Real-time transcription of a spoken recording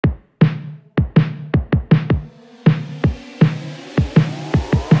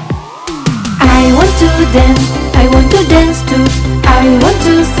dance, I want to dance too. I want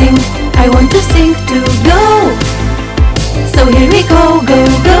to sing, I want to sing too. Go! So here we go, go,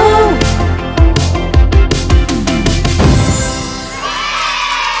 go!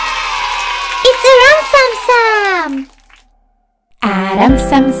 It's ARAM Sam Sam! ARAM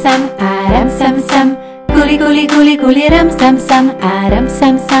Sam Sam, ARAM Sam Sam. Guli guli guli guli ram sam sam. ARAM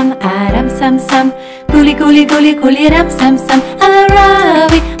Sam Sam, ARAM Sam Sam. Guli guli guli guli ram sam sam.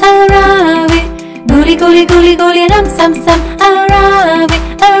 Aravi, aravi. Guli guli guli guli ram sam sam. Aravi,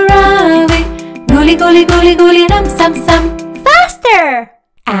 aravi. Guli guli guli guli ram sam sam. Faster!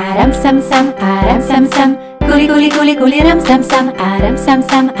 ARAM Sam Sam, ARAM Sam Sam. Guli guli guli guli ram sam sam. ARAM Sam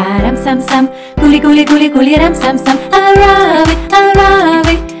Sam, ARAM Sam Sam. Guli guli guli guli ram sam sam. Aravi,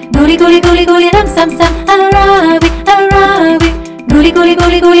 aravi. Guli guli guli guli ram sam sam. Aravi, aravi. Guli guli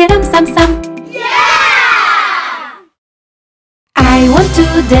guli guli ram sam sam. I want to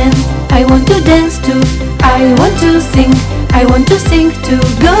dance, I want to dance too. I want to sing, I want to sing too.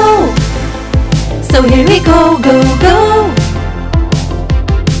 Go! So here we go, go, go!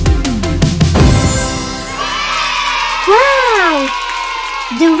 Wow!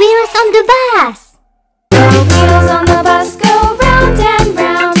 The wheels on the bus! The wheels on the bus go round and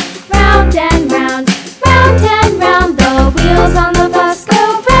round, round and round, round and round. The wheels on the bus go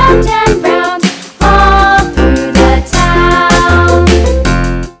round and round, all through the town.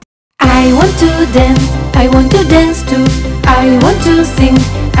 I want to dance, I want to dance too. I want to sing,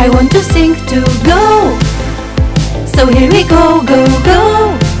 I want to sing too. Go! So here we go, go,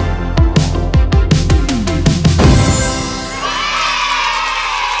 go!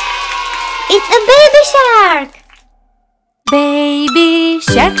 It's a baby shark! Baby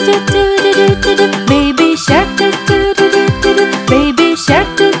shark do do do do do do. Baby shark do do do do do do. Baby shark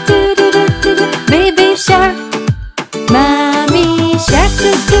do do do do do do. Baby shark. Mommy shark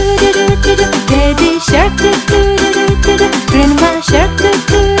do do do do do do. Daddy shark do do do do do do. Grandma shark do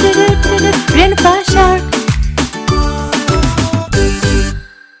do do do do do. Grandpa shark.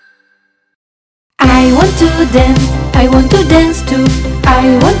 I want to dance, I want to dance too.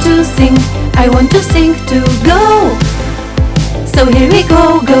 I want to sing, I want to sing too. Go! So here we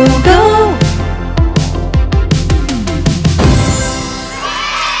go, go, go!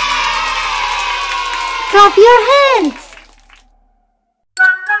 Clap your hands!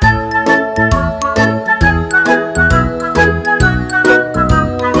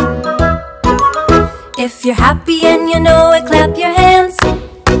 If you're happy and you know it, clap your hands.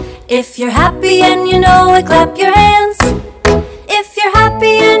 If you're happy and you know it, clap your hands. If you're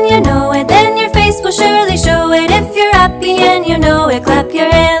happy and you know it, then your face will surely show it. If you're happy and you know it, clap your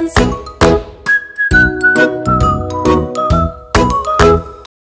hands.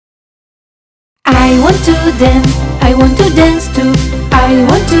 I want to dance, I want to dance too. I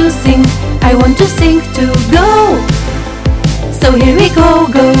want to sing, I want to sing too. Go! So here we go,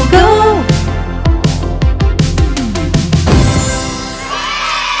 go, go!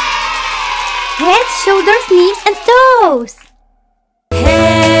 Head, shoulders, knees and toes!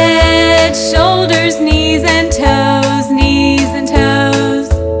 Head, shoulders, knees and toes, knees and toes.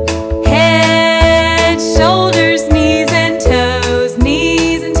 Head, shoulders, knees and toes,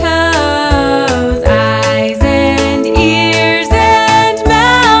 knees and toes. Eyes and ears and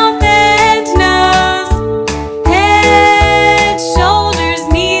mouth and nose. Head, shoulders,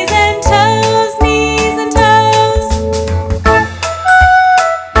 knees and toes, knees and toes.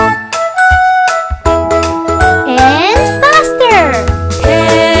 And faster!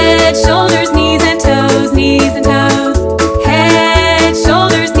 Head, shoulders, knees and toes, knees and toes. Head,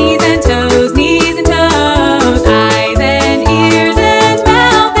 shoulders, knees and toes, knees and toes. Eyes and ears and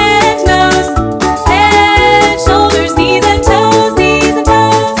mouth and nose. Head, shoulders, knees and toes, knees and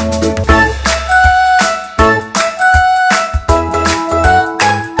toes.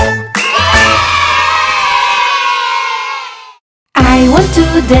 I want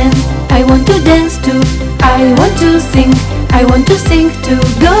to dance, I want to dance too. I want to sing, I want to sing too.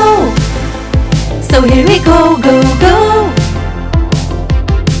 Go! So here we go, go, go!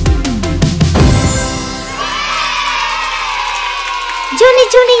 Johnny,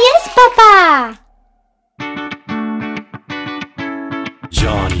 Johnny, yes, Papa!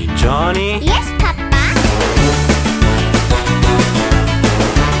 Johnny, Johnny. Yes, Papa!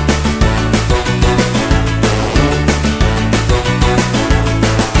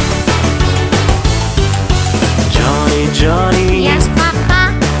 Johnny, Johnny. Yes, Papa!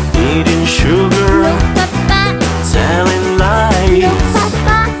 Eating sugar, No, Papa! telling lies, No,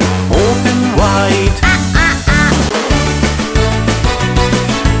 Papa! open wide.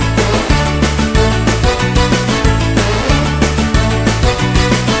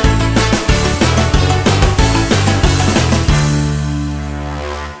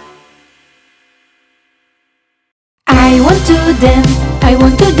 dance, I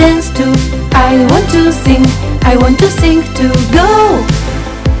want to dance too. I want to sing, I want to sing too. Go!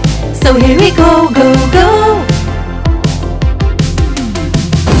 So here we go, go, go!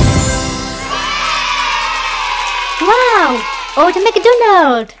 Wow! Old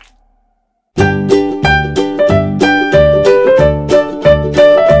MacDonald!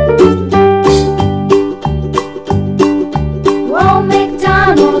 Old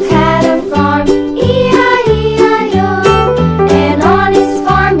MacDonald had a farm, E-I-E-I-O. And on his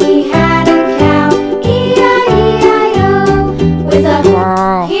farm he had a cow, E-I-E-I-O. With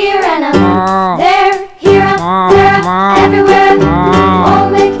a here and a there, here a there, everywhere.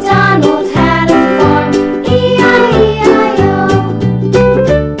 Old MacDonald had a farm, E-I-E-I-O.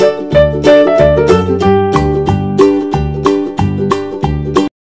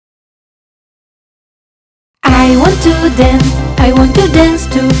 I want to dance, I want to dance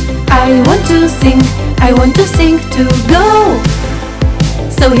too. I want to sing, I want to sing too. Go!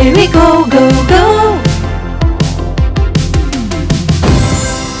 So here we go, go, go!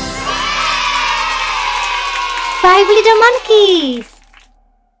 Five little monkeys!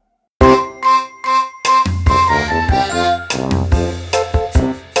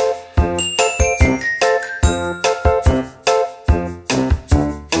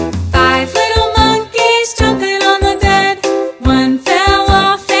 Five little monkeys jumping on the bed. One fell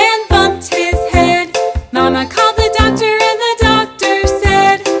off and bumped his head. Mama called the doctor and the doctor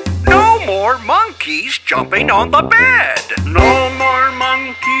said, No more monkeys jumping on the bed. No more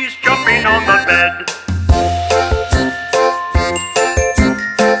monkeys jumping on the bed.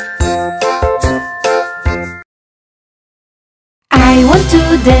 I want to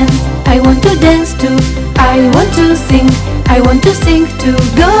dance, I want to dance too. I want to sing, I want to sing too.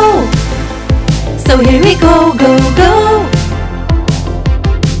 Go! So here we go, go, go!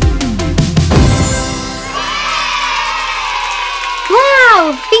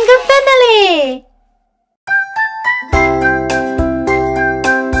 Wow! Finger family!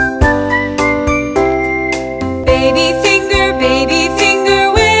 baby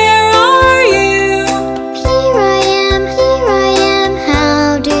finger, where are you? Here I am,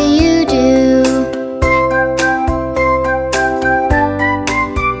 how do you do?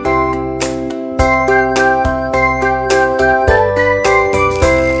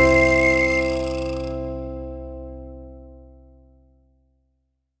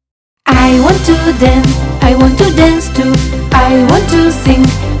 I want to dance, I want to dance too. I want to sing,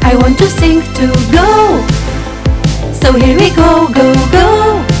 I want to sing too. Go! So here we go, go, go!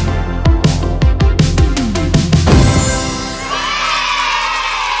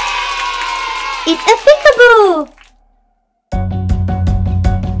 It's a peekaboo!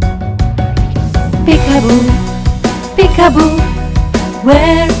 Peekaboo, peekaboo,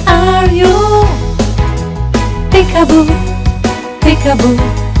 where are you? Peekaboo, peekaboo,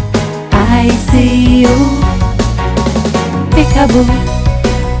 I see you. Peekaboo,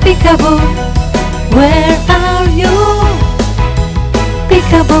 peekaboo, where are you?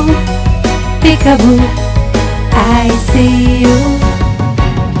 Peekaboo, peekaboo, I see you.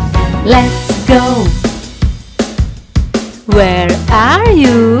 Let's go. Where are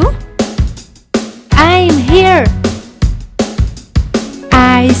you? I'm here.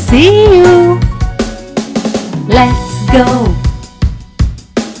 I see you. Let's go.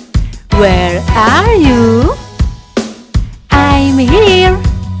 Where are you? I'm here.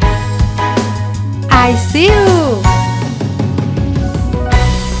 I see you.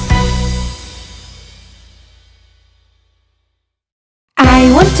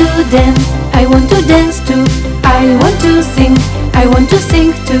 I want to dance, I want to dance too. I want to sing, I want to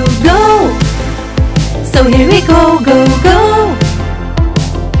sing too. Go! So here we go, go, go!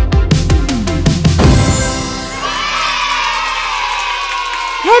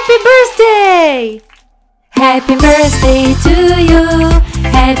 Happy birthday! Happy birthday to you!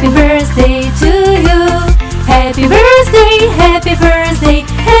 Happy birthday to